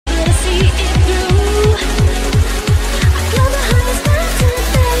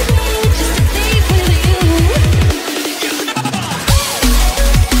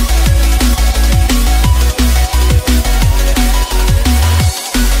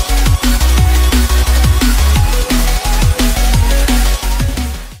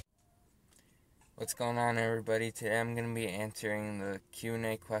going on, everybody? Today I'm going to be answering the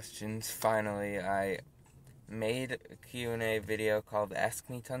Q&A questions. Finally, I made a Q&A video called Ask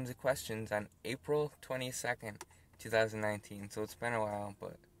Me Tons of Questions on April 22nd, 2019. So it's been a while,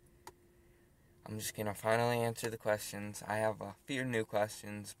 but I'm just going to finally answer the questions. I have a few new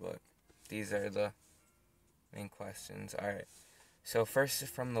questions, but these are the main questions. Alright, so first is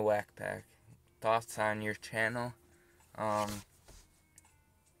from the Whack Pack. Thoughts on your channel?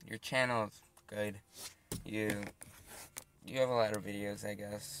 Your channel is good. You have a lot of videos, I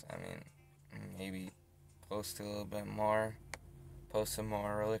guess. I mean, maybe post a little bit more. Post some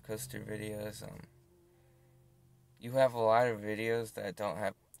more roller coaster videos. You have a lot of videos that don't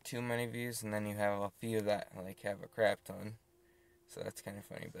have too many views, and then you have a few that like have a crap ton. So that's kind of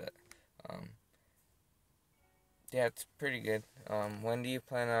funny, but yeah, it's pretty good. When do you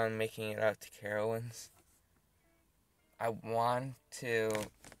plan on making it out to Carowinds? I want to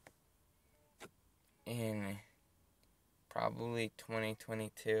in probably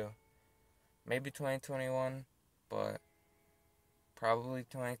 2022, maybe 2021, but probably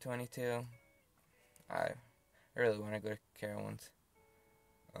 2022. I really want to go to Carowinds.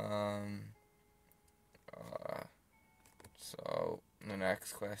 So the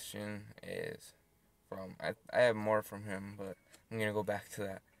next question is from I have more from him, but I'm gonna go back to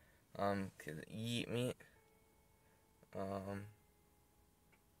that. 'Cause Yeet Meat.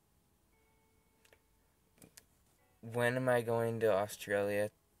 When am I going to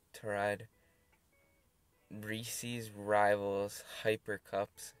Australia to ride Reese's Rivals Hyper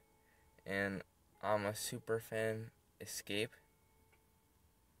Cups and I'm a super fan Escape?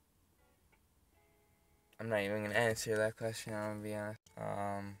 I'm not even gonna answer that question, I'm gonna be honest.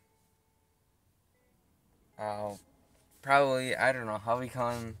 I'll probably, I don't know, I'll be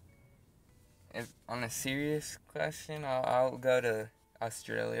calling, if on a serious question, I'll go to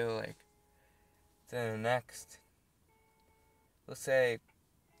Australia like within the next, let's say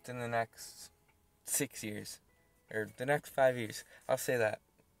within the next 6 years, or the next 5 years. I'll say that.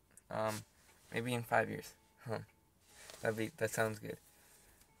 Maybe in 5 years. That sounds good.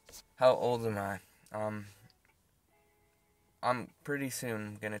 How old am I? I'm pretty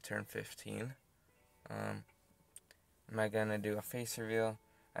soon gonna turn 15. Am I gonna do a face reveal?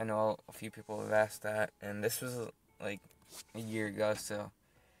 I know a few people have asked that, and this was like a year ago, so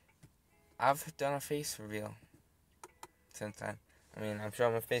I've done a face reveal since then. I mean, I'm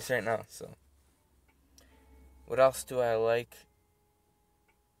showing my face right now, so. What else do I like?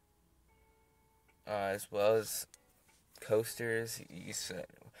 As well as coasters, you said.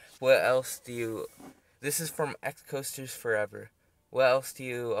 What else do you... This is from X Coasters Forever. What else do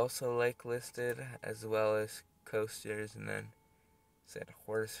you also like listed, as well as coasters? And then said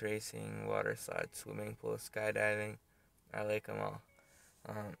horse racing, water slides, swimming pool, skydiving. I like them all.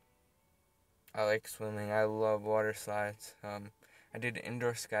 I like swimming. I love water slides. I did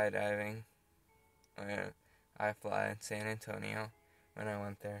indoor skydiving. I fly in San Antonio when I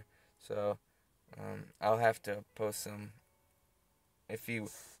went there. So I'll have to post some. If you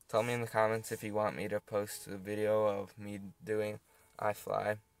tell me in the comments if you want me to post a video of me doing I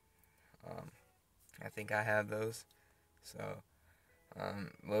fly. I think I have those. So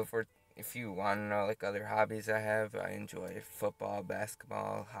if you want to know like other hobbies I have, I enjoy football,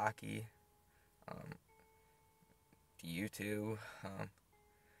 basketball, hockey, YouTube.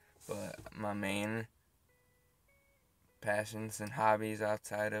 But my main passions and hobbies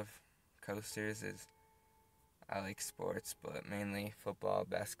outside of coasters is I like sports, but mainly football,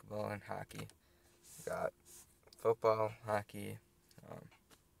 basketball, and hockey. Got football, hockey.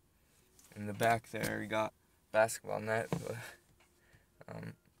 In the back there, we got basketball net. But,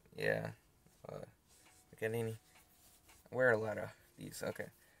 yeah. Look at any. I wear a lot of these. Okay.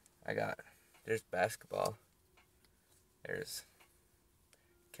 There's basketball. There's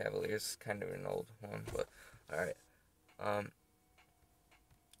Cavaliers, kind of an old one, but alright.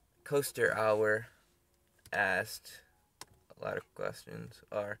 Coaster Hour asked a lot of questions,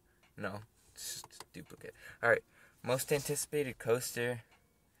 or no, it's just a duplicate. Alright, most anticipated coaster,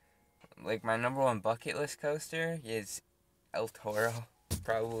 like my number one bucket list coaster is El Toro,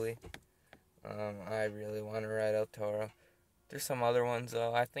 probably. I really want to ride El Toro. There's some other ones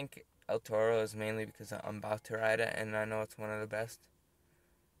though. I think El Toro is mainly because I'm about to ride it and I know it's one of the best.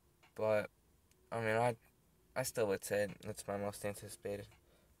 But I mean, I still would say that's my most anticipated.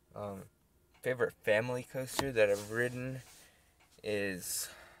 Favorite family coaster that I've ridden is...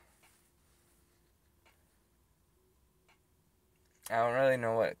 I don't really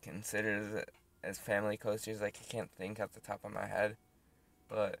know what considers it as family coasters. Like, I can't think off the top of my head.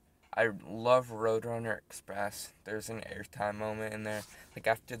 But I love Roadrunner Express. There's an airtime moment in there. Like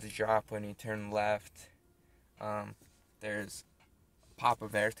after the drop when you turn left, there's a pop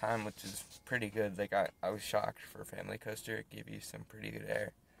of airtime, which is pretty good. Like I was shocked for a family coaster. It gave you some pretty good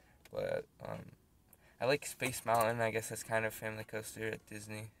air. But I like Space Mountain. I guess that's kind of family coaster at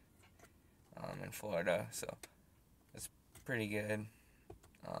Disney in Florida. So it's pretty good.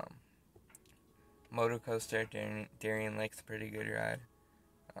 Motor coaster, Darien Lake's a pretty good ride.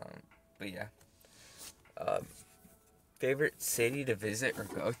 But yeah. Favorite city to visit or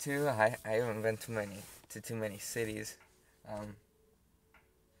go to? I haven't been to too many cities.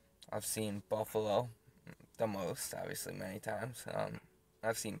 I've seen Buffalo the most, obviously, many times.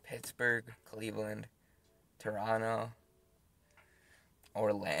 I've seen Pittsburgh, Cleveland, Toronto,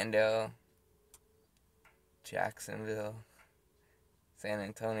 Orlando, Jacksonville, San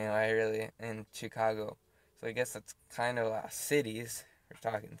Antonio, and Chicago. So I guess that's kind of a lot of cities.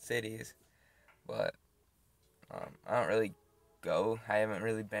 We're talking cities, but I don't really go. I haven't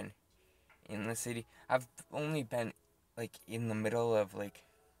really been in the city. I've only been like in the middle of like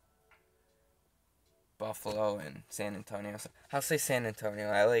Buffalo and San Antonio. So I'll say San Antonio.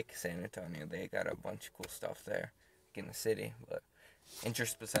 I like San Antonio. They got a bunch of cool stuff there, like in the city. But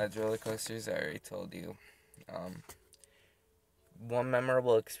interest besides roller coasters, I already told you. One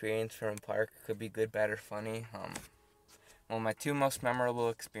memorable experience from a park could be good, bad, or funny. Well, my two most memorable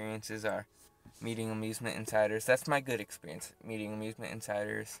experiences are meeting amusement insiders. That's my good experience, meeting amusement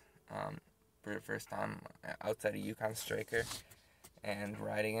insiders for the first time outside of Yukon Striker and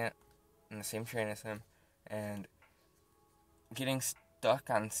riding it in the same train as him. And getting stuck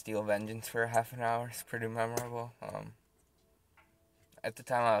on Steel Vengeance for half an hour is pretty memorable. At the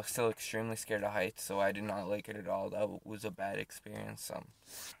time, I was still extremely scared of heights, so I did not like it at all. That was a bad experience.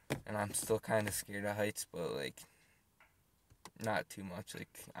 And I'm still kind of scared of heights, but like not too much. Like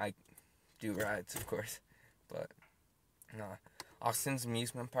I do rides, of course, but no. Austin's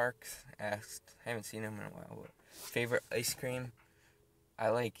amusement parks asked. I haven't seen him in a while. But favorite ice cream? I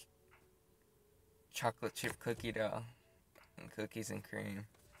like chocolate chip cookie dough and cookies and cream.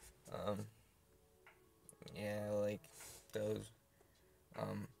 Yeah, I like those.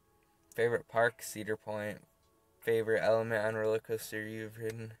 Favorite park? Cedar Point. Favorite element on roller coaster you've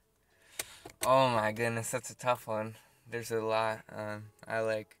ridden? Oh my goodness, that's a tough one. There's a lot. I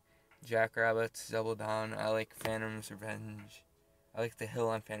like Jackrabbits, Double Down. I like Phantom's Revenge. I like the hill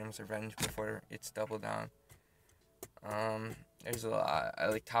on Phantom's Revenge before it's Double Down. There's a lot. I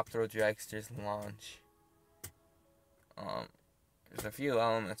like Top Thrill Dragster's Launch. There's a few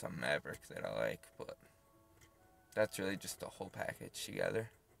elements on Maverick that I like, but that's really just the whole package together.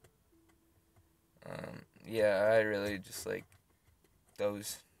 Yeah, I really just like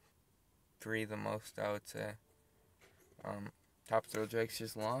those three the most, I would say. Top Thrill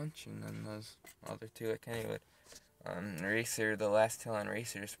Dragster's Launch, and then those other two at Kennywood. Racer, the last hill on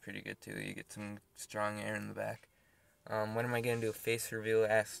Racer is pretty good too. You get some strong air in the back. When am I going to do a face reveal?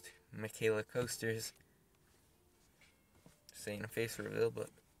 Asked Michaela Coasters. Saying a face reveal, but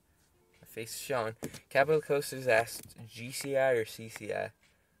a face shown. Capital Coasters asked GCI or CCI.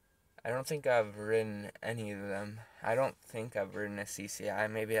 I don't think I've ridden any of them. I don't think I've ridden a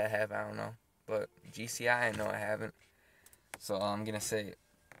CCI. Maybe I have, I don't know. But GCI, I know I haven't. So I'm going to say,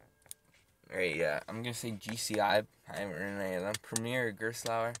 right, yeah, I'm going to say GCI. I haven't ridden any of them. Premier or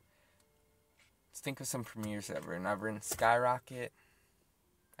Gerstlauer. Let's think of some premieres I've ridden. I've ridden Skyrocket.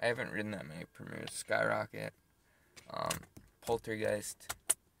 I haven't ridden that many premieres. Skyrocket. Poltergeist.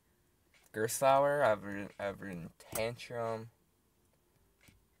 Gerstlauer. I've ridden Tantrum.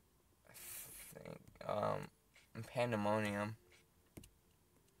 And Pandemonium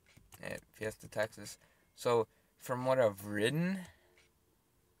at Fiesta, Texas. So, from what I've ridden,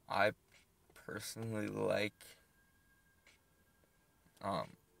 I personally like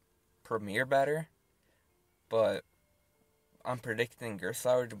Premier better, but I'm predicting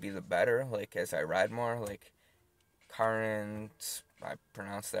Gerstlauer to be the better, like, as I ride more, like, Current, I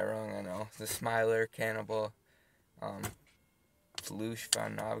pronounced that wrong, I know, the Smiler, Cannibal, Flush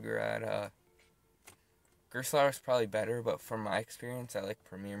von Novgorod, Gerstlauer is probably better, but from my experience, I like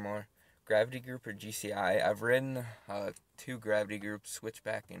Premier more. Gravity Group or GCI? I've ridden two Gravity Groups,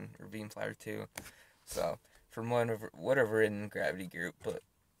 Switchback and Ravine Flyer 2. So, from what I've ridden, Gravity Group, but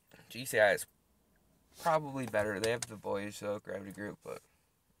GCI is probably better. They have the Voyage, though, Gravity Group, but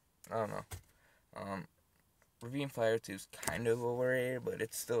I don't know. Ravine Flyer 2 is kind of overrated, but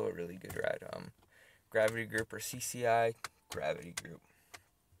it's still a really good ride. Gravity Group or CCI? Gravity Group.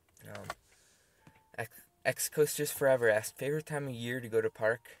 X Coasters Forever asked, favorite time of year to go to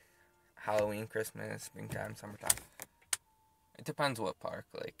park? Halloween, Christmas, springtime, summertime. it depends what park.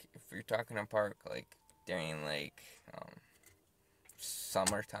 Like, if you're talking a park, like, during, like,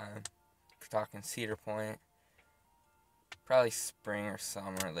 summertime, if you're talking Cedar Point, probably spring or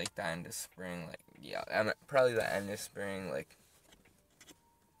summer, like, the end of spring, like, yeah, probably the end of spring, like,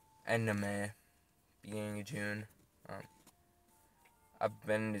 end of May, beginning of June. I've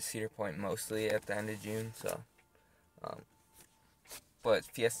been to Cedar Point mostly at the end of June, so, but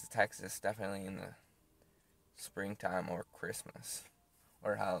Fiesta Texas definitely in the springtime or Christmas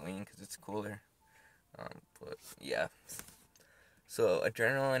or Halloween because it's cooler. But yeah. So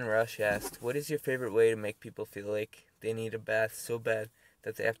Adrenaline Rush asked, "What is your favorite way to make people feel like they need a bath so bad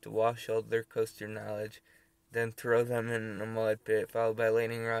that they have to wash all their coaster knowledge, then throw them in a mud pit, followed by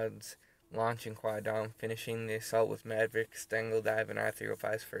lightning rods, launch and quad down, finishing the assault with Maverick, Stangle Dive, and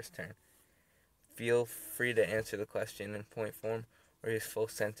R305's first turn? Feel free to answer the question in point form or use full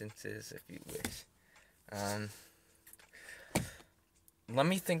sentences if you wish." Let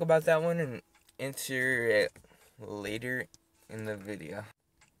me think about that one and answer it later in the video.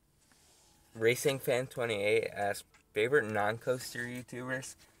 Racing Fan 28 asked, favorite non-coaster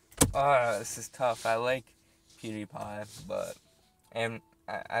YouTubers? This is tough. I like PewDiePie, and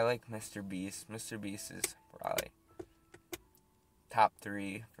I like Mr. Beast. Mr. Beast is probably top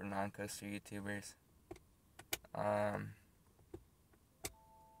 3 for non-coaster YouTubers.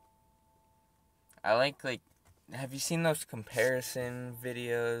 I like, have you seen those comparison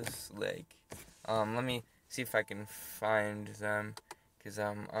videos? Let me see if I can find them, because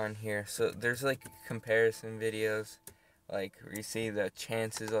I'm on here. So, there's, comparison videos, where you see the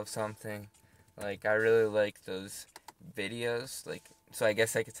chances of something. I really like those videos, so I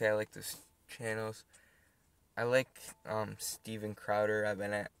guess I could say I like those channels. I like, Steven Crowder. I've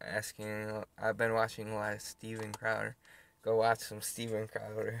been watching a lot of Steven Crowder. Go watch some Steven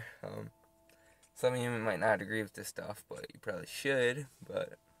Crowder. Some of you might not agree with this stuff, but you probably should,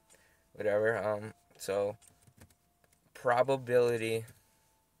 but whatever. So, probability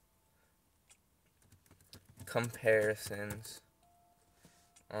comparisons.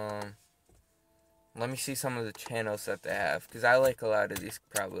 Let me see some of the channels that they have, because I like a lot of these,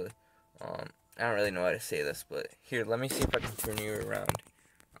 probably. I don't really know how to say this, but here, let me see if I can turn you around.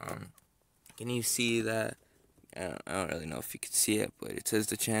 Can you see that? I don't really know if you can see it, but it says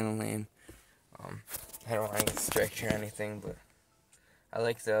the channel name. I don't want to get strict or anything, but I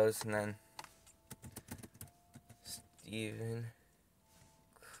like those. And then Steven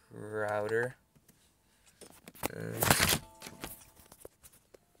Crowder.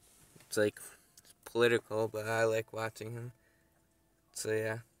 It's political, but I like watching him. So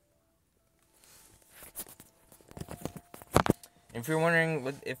yeah. If you're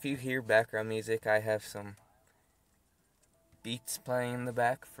wondering if you hear background music, I have some beats playing in the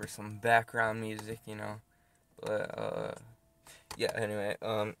back for some background music, But yeah. Anyway,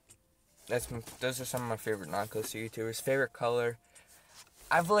 those are some of my favorite non-coaster YouTubers. Favorite color?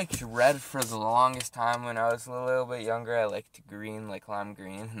 I've liked red for the longest time. When I was a little bit younger, I liked green, like lime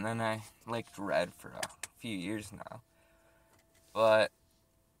green, and then I liked red for a few years now. But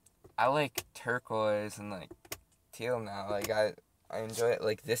I like turquoise and teal now. I enjoy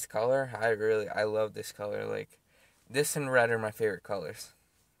it. This color, I love this color. This and red are my favorite colors.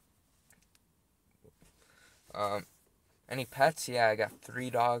 Any pets? Yeah, I got 3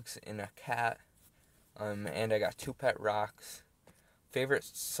 dogs and a cat. And I got 2 pet rocks. Favorite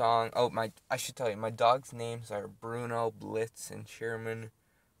song? Oh, I should tell you, my dogs' names are Bruno, Blitz, and Sherman.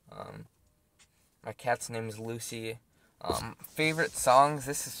 My cat's name is Lucy. Favorite songs?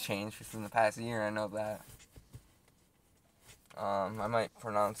 This has changed from the past year, I know that. I might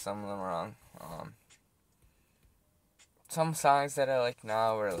pronounce some of them wrong. Some songs that I like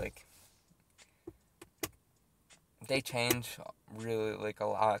now are they change really a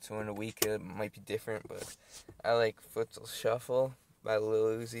lot, so in a week it might be different, but I like Futsal Shuffle by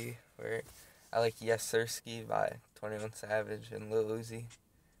Lil Uzi, or I like Yes Sirski by 21 Savage and Lil Uzi.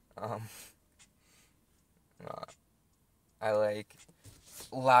 I like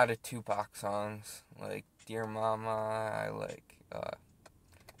a lot of Tupac songs, like Dear Mama. I like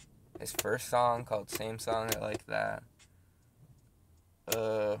his first song called Same Song, I like that.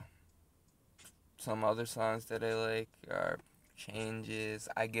 Some other songs that I like are Changes,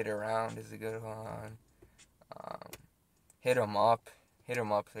 I Get Around is a good one. Hit 'Em Up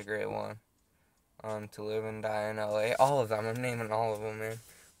is a great one. To Live and Die in LA, all of them, I'm naming all of them, man.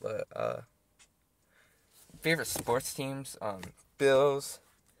 But, favorite sports teams, Bills,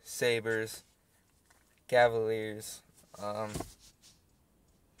 Sabres, Cavaliers,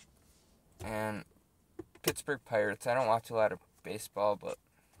 and Pittsburgh Pirates. I don't watch a lot of baseball, but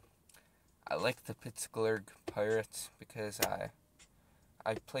I like the Glurgh Pirates because I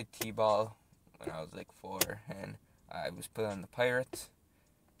played T-ball when I was like 4, and I was put on the Pirates.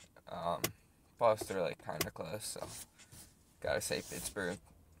 Plus they're like kind of close, so gotta say Pittsburgh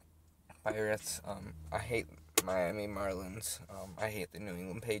Pirates. I hate Miami Marlins. I hate the New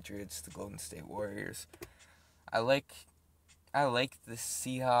England Patriots, the Golden State Warriors. I like the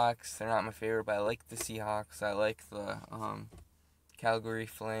Seahawks. They're not my favorite, but I like the Seahawks. I like the Calgary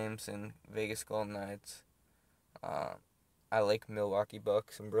Flames and Vegas Golden Knights. I like Milwaukee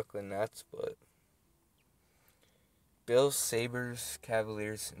Bucks and Brooklyn Nets, but Bills, Sabres,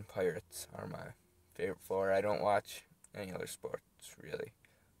 Cavaliers, and Pirates are my favorite 4. I don't watch any other sports, really.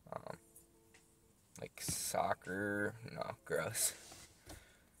 Like soccer, no, gross.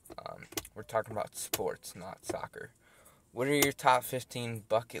 We're talking about sports, not soccer. What are your top 15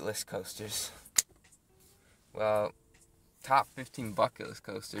 bucket list coasters? Well, top 15 bucket list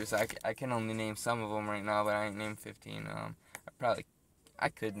coasters. I can only name some of them right now, but I ain't named 15. I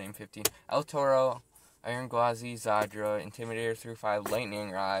could name 15. El Toro, Iron Gwazi, Zadra, Intimidator 3-5,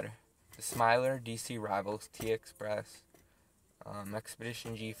 Lightning Rod, the Smiler, DC Rivals, T-Express,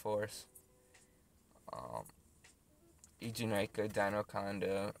 Expedition G-Force, Ijunaika, Dino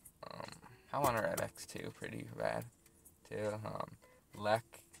Conda, I want to ride X2, pretty rad, too, Lek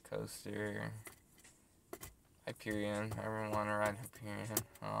Coaster, Hyperion, I really want to ride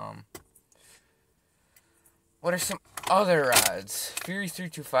Hyperion, what are some other rides? Fury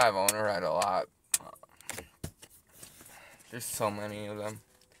 325, I want to ride a lot, there's so many of them,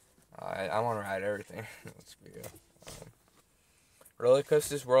 I want to ride everything, let's be real. Roller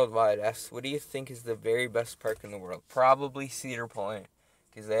Coasters Worldwide asks, what do you think is the very best park in the world? Probably Cedar Point,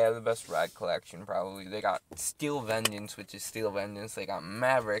 because they have the best ride collection, probably. They got Steel Vengeance, which is Steel Vengeance. They got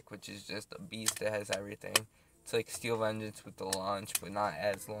Maverick, which is just a beast that has everything. It's like Steel Vengeance with the launch, but not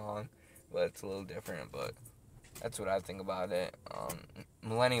as long, but it's a little different, but that's what I think about it.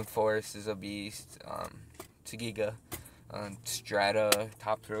 Millennium Forest is a beast. Tagiga, Strata,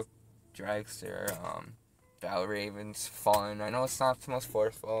 Top Thrill Dragster, Valraven's fun. I know it's not the most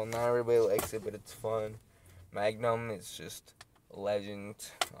forceful. Not everybody likes it, but it's fun. Magnum is just a legend.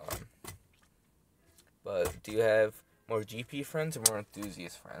 But do you have more GP friends or more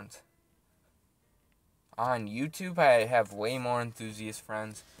enthusiast friends? On YouTube, I have way more enthusiast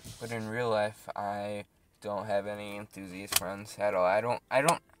friends, but in real life, I don't have any enthusiast friends at all.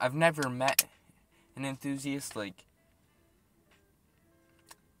 I've never met an enthusiast, like,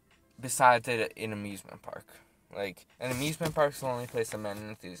 besides at an amusement park. Like, an amusement park is the only place I've met an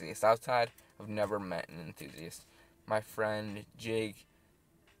enthusiast. Outside, I've never met an enthusiast. My friend, Jake,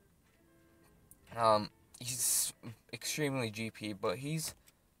 he's extremely GP, but he's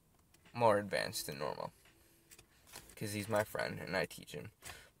more advanced than normal. Because he's my friend, and I teach him.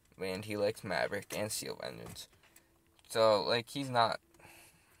 And he likes Maverick and Steel Vengeance. So, like, he's not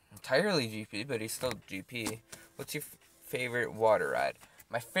entirely GP, but he's still GP. What's your favorite water ride?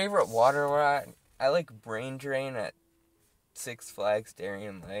 My favorite water ride, I like Brain Drain at Six Flags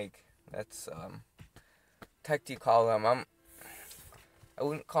Darien Lake. That's, heck do you call them? I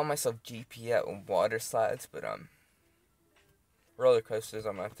wouldn't call myself GP at water slides, but, roller coasters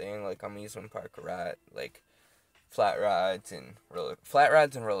are my thing, like amusement park ride, like, flat rides and roller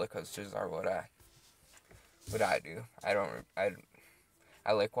coasters are what I do.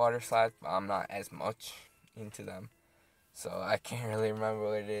 I like water slides, but I'm not as much into them. So I can't really remember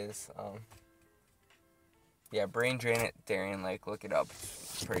what it is. Yeah, Brain Drain at Darien Lake. Look it up.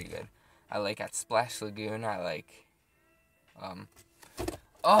 It's pretty good. I like at Splash Lagoon. I like.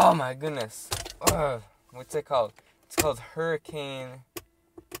 Oh my goodness. What's it called? It's called Hurricane.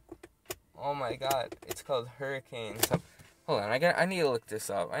 Oh my god. It's called Hurricane. So, hold on. I need to look this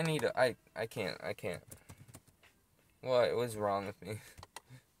up. I can't. What was wrong with me?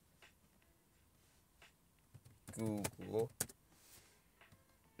 Google.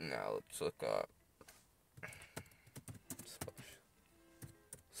 Now let's look up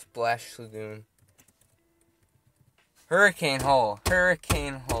Splash Lagoon. Hurricane Hole.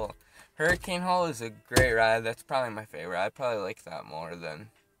 Hurricane Hole is a great ride. That's probably my favorite. I probably like that more than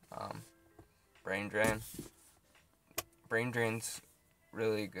Brain Drain. Brain Drain's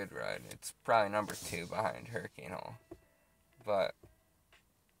really good ride. It's probably number 2 behind Hurricane Hole. But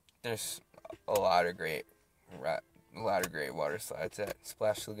there's a lot of great water slides at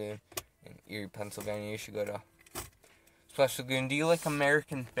Splash Lagoon in Erie, Pennsylvania. You should go to Splash Lagoon. Do you like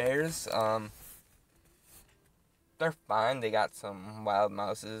American Bears? They're fine. They got some wild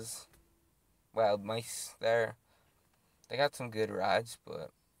mice there. They got some good rides,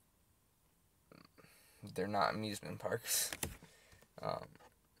 but they're not amusement parks.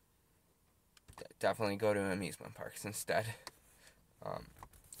 definitely go to amusement parks instead.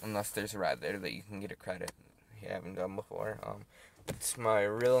 Unless there's a ride there that you can get a credit you haven't done before. It's my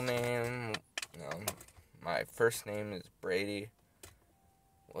real name. My first name is Brady.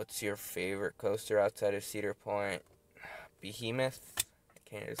 What's your favorite coaster outside of Cedar Point? Behemoth,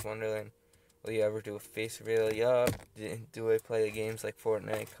 Canada's Wonderland. Will you ever do a face reveal? Yup. Do I play the games like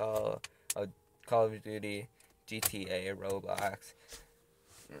Fortnite, Call of Duty, GTA, Roblox?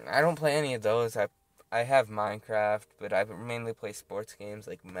 I don't play any of those. I have Minecraft, but I mainly play sports games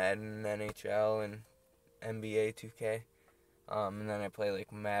like Madden, NHL, and NBA 2K. And then I play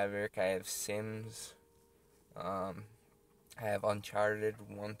like Maverick. I have Sims. I have Uncharted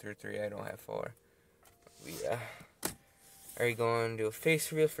 1 through 3. I don't have 4. Yeah. Are you going to do a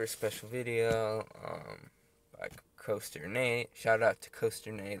face reveal for a special video? By Coaster Nate. Shout out to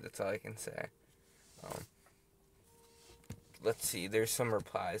Coaster Nate. That's all I can say. Let's see. There's some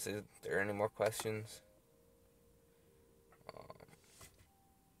replies. Is there any more questions?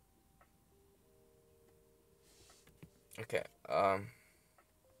 Okay.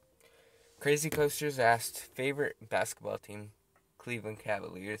 Crazy Coasters asked favorite basketball team, Cleveland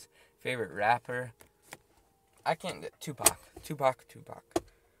Cavaliers. Favorite rapper. I can't get Tupac.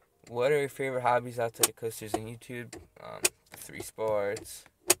 What are your favorite hobbies outside of coasters and YouTube? 3 sports.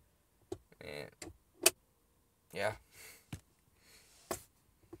 And yeah.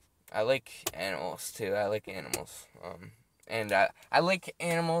 I like animals too. I like animals. And I like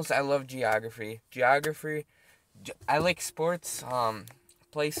animals. I love geography. I like sports.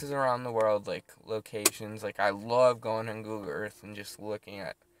 Places around the world, like locations. Like I love going on Google Earth and just looking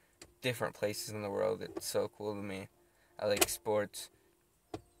at different places in the world. It's so cool to me. I like sports,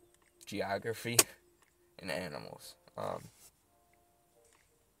 geography, and animals.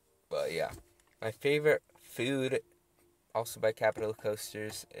 But yeah, my favorite food, also by Capital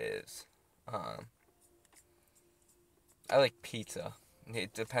Coasters, is I like pizza.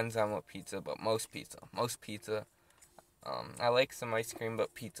 It depends on what pizza, but most pizza. I like some ice cream,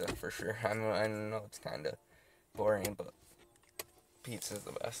 but pizza for sure. I know it's kind of boring, but pizza's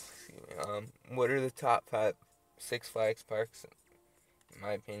the best. What are the top 5 Six Flags parks? In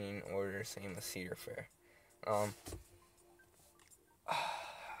my opinion, order same as Cedar Fair. I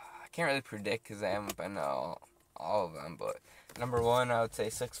can't really predict because I haven't been to all of them, but number 1, I would say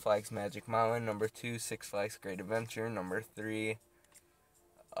Six Flags Magic Mountain. Number 2, Six Flags Great Adventure. Number 3,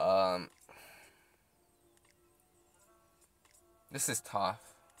 this is tough.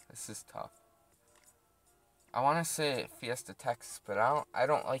 I want to say Fiesta Texas, but I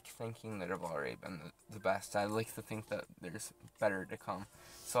don't like thinking that I've already been the best. I like to think that there's better to come.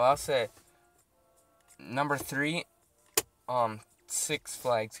 So I'll say number 3, Six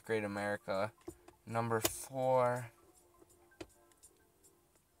Flags Great America. Number 4,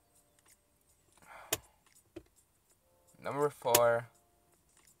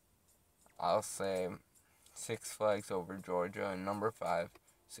 I'll say Six Flags Over Georgia. And number 5,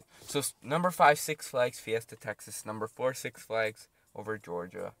 so number 5, Six Flags Fiesta Texas. Number 4, Six Flags Over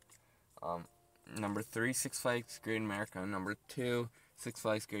Georgia. Number 3, Six Flags Great America. Number 2, Six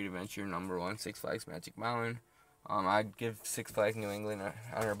Flags Great Adventure. Number 1, Six Flags Magic Mountain. I'd give Six Flags New England an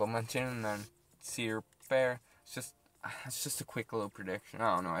honorable mention, and then Cedar Fair. It's just a quick little prediction.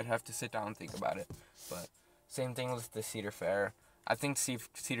 I don't know. I'd have to sit down and think about it. But same thing with the Cedar Fair. I think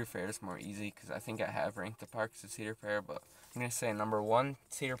Cedar Fair is more easy because I think I have ranked the parks at Cedar Fair. But I'm gonna say number 1,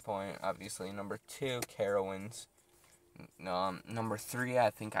 Cedar Point, obviously. Number 2, Carowinds. Number 3, I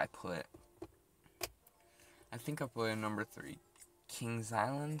think I put in number 3, Kings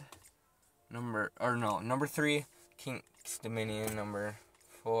Island. Number 3, Kings Dominion. Number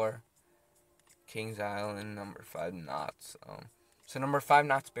 4, Kings Island. Number 5, Knott's. So number 5,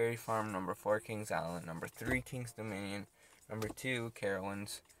 Knott's Berry Farm. Number 4, Kings Island. Number 3, Kings Dominion. Number 2,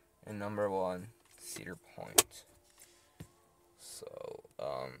 Carowinds. And number 1, Cedar Point. So,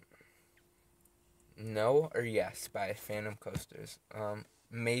 no or yes by Phantom Coasters.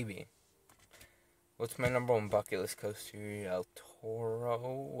 Maybe. What's my number 1 bucket list coaster? El Toro.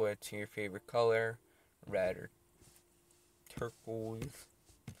 What's your favorite color? Red or turquoise?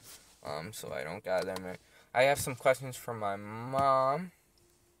 So I don't got them. I have some questions from my mom.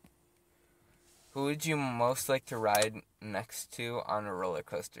 Who would you most like to ride next to on a roller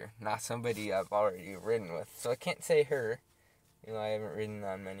coaster? Not somebody I've already ridden with. So I can't say her. I haven't ridden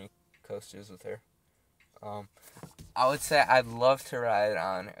on many coasters with her. I would say I'd love to ride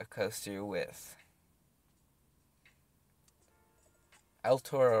on a coaster with El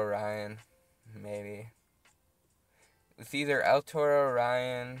Toro Ryan, maybe. With either El Toro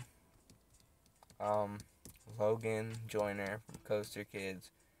Ryan, Logan Joyner from Coaster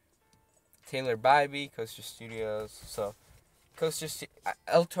Kids, Taylor Bybee, Coaster Studios. So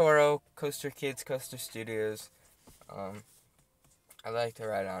El Toro, Coaster Kids, Coaster Studios. I like to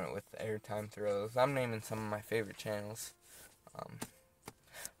ride on it with airtime throws. I'm naming some of my favorite channels.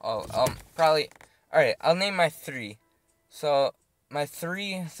 Probably. Alright, I'll name my 3. So, my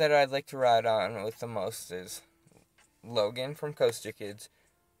 3 that I'd like to ride on with the most is Logan from Coaster Kids,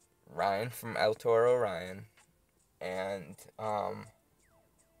 Ryan from El Toro Ryan, and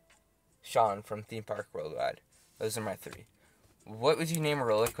Sean from Theme Park Worldwide. Those are my 3. What would you name a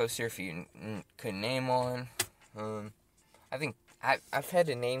roller coaster if you could name one? I think I've had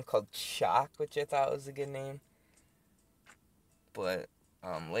a name called Shock, which I thought was a good name. But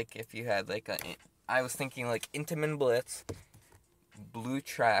like if you had like I was thinking like Intamin Blitz, blue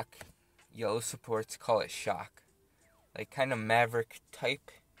track, yellow supports, call it Shock. Like kind of Maverick type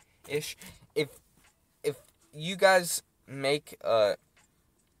ish. If you guys make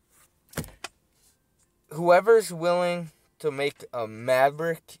whoever's willing to make a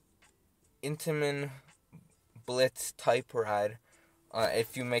Maverick Intamin Blitz type ride,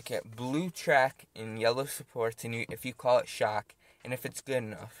 if you make it blue track and yellow supports, and if you call it Shock, and if it's good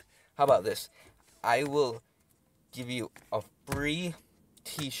enough, how about this? I will give you a free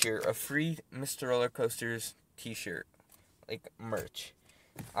t-shirt, a free Mr. Roller Coasters t-shirt, like merch.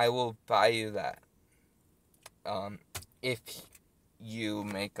 I will buy you that. If you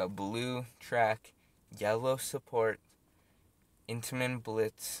make a blue track, yellow support, Intamin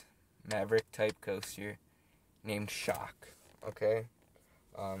Blitz, Maverick type coaster named Shock, okay?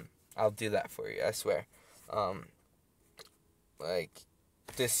 I'll do that for you, I swear. Like,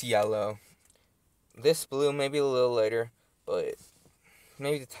 this yellow, this blue, maybe a little later, but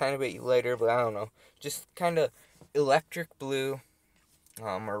maybe a tiny bit later, but I don't know. Just kind of electric blue,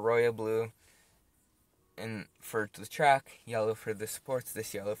 or royal blue, and for the track, yellow for the supports,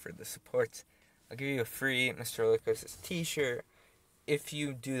 this yellow for the supports. I'll give you a free Mr. Roller Coasters t-shirt. If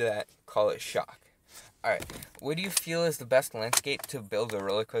you do that, call it Shock. Alright, what do you feel is the best landscape to build a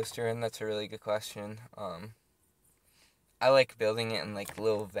roller coaster in? That's a really good question. I like building it in like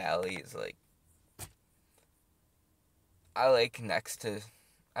little valleys. Like, I like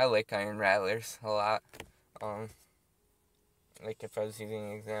Iron Rattlers a lot. Like if I was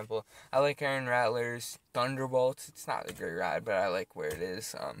using an example, I like Iron Rattlers, Thunderbolts. It's not a great ride, but I like where it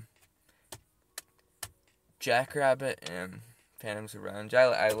is. Jackrabbit and Phantom's Revenge.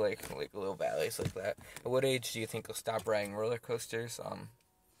 I like little valleys like that. At what age do you think you'll stop riding roller coasters?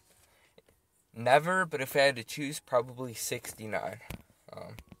 Never, but if I had to choose, probably 69.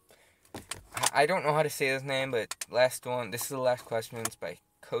 I don't know how to say his name, but last one. This is the last question. It's by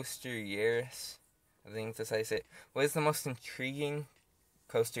Coaster Years. I think that's how you say it. What is the most intriguing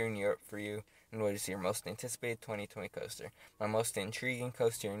coaster in Europe for you? And what is your most anticipated 2020 coaster? My most intriguing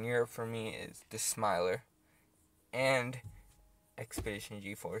coaster in Europe for me is the Smiler and Expedition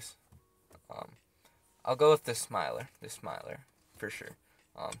G-Force. I'll go with the Smiler. The Smiler, for sure.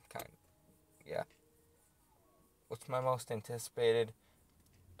 Yeah. What's my most anticipated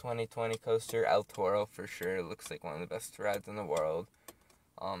 2020 coaster? El Toro, for sure. It looks like one of the best rides in the world.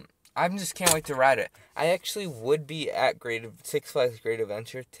 I just can't wait to ride it. I actually would be at Six Flags Great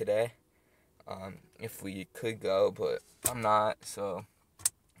Adventure today, if we could go, but I'm not, so,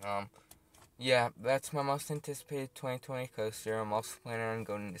 yeah, that's my most anticipated 2020 coaster. I'm also planning on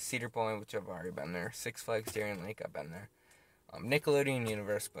going to Cedar Point, which I've already been there. Six Flags Darien Lake, I've been there. Nickelodeon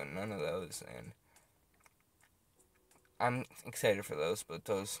Universe, but none of those, and I'm excited for those, but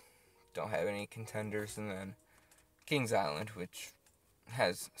those don't have any contenders. And then Kings Island, which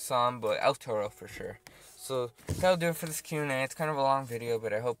has some, but El Toro for sure. So that'll do it for this Q&A. It's kind of a long video,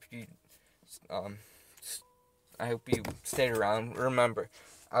 but I hope you stayed around. Remember,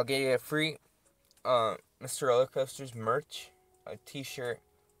 I'll get you a free Mr. Roller Coasters merch, a t-shirt.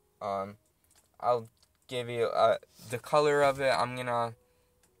 I'll give you the color of it. I'm gonna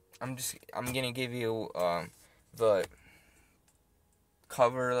give you the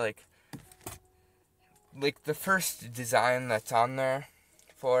cover, like the first design that's on there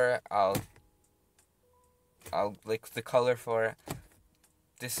for it. I'll like the color for it.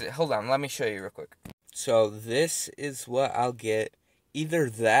 Hold on, let me show you real quick. So this is what I'll get. Either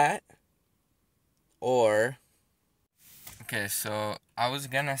that or, okay, so I was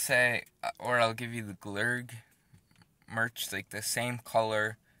gonna say, or I'll give you the Glurgh merch, like the same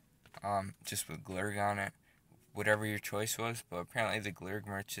color, just with Glurgh on it, whatever your choice was, but apparently the Glurgh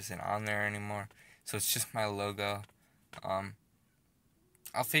merch isn't on there anymore, so it's just my logo.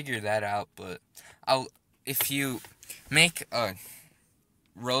 I'll figure that out, but if you make a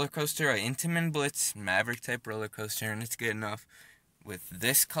roller coaster, an Intamin Blitz Maverick type roller coaster, and it's good enough, with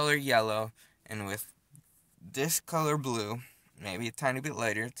this color yellow and with this color blue, maybe a tiny bit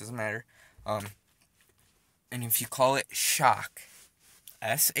lighter, it doesn't matter. And if you call it shock,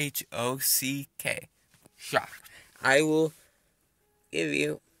 SHOCK, shock, I will give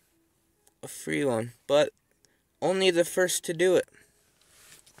you a free one, but only the first to do it.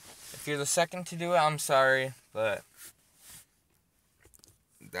 If you're the second to do it, I'm sorry, but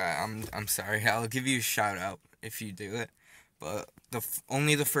I'm sorry. I'll give you a shout out if you do it, but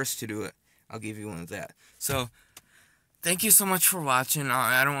only the first to do it, I'll give you one of that. So thank you so much for watching.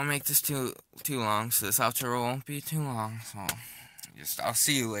 I don't want to make this too long, so this outro won't be too long. So I'll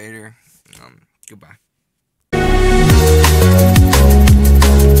see you later. Goodbye.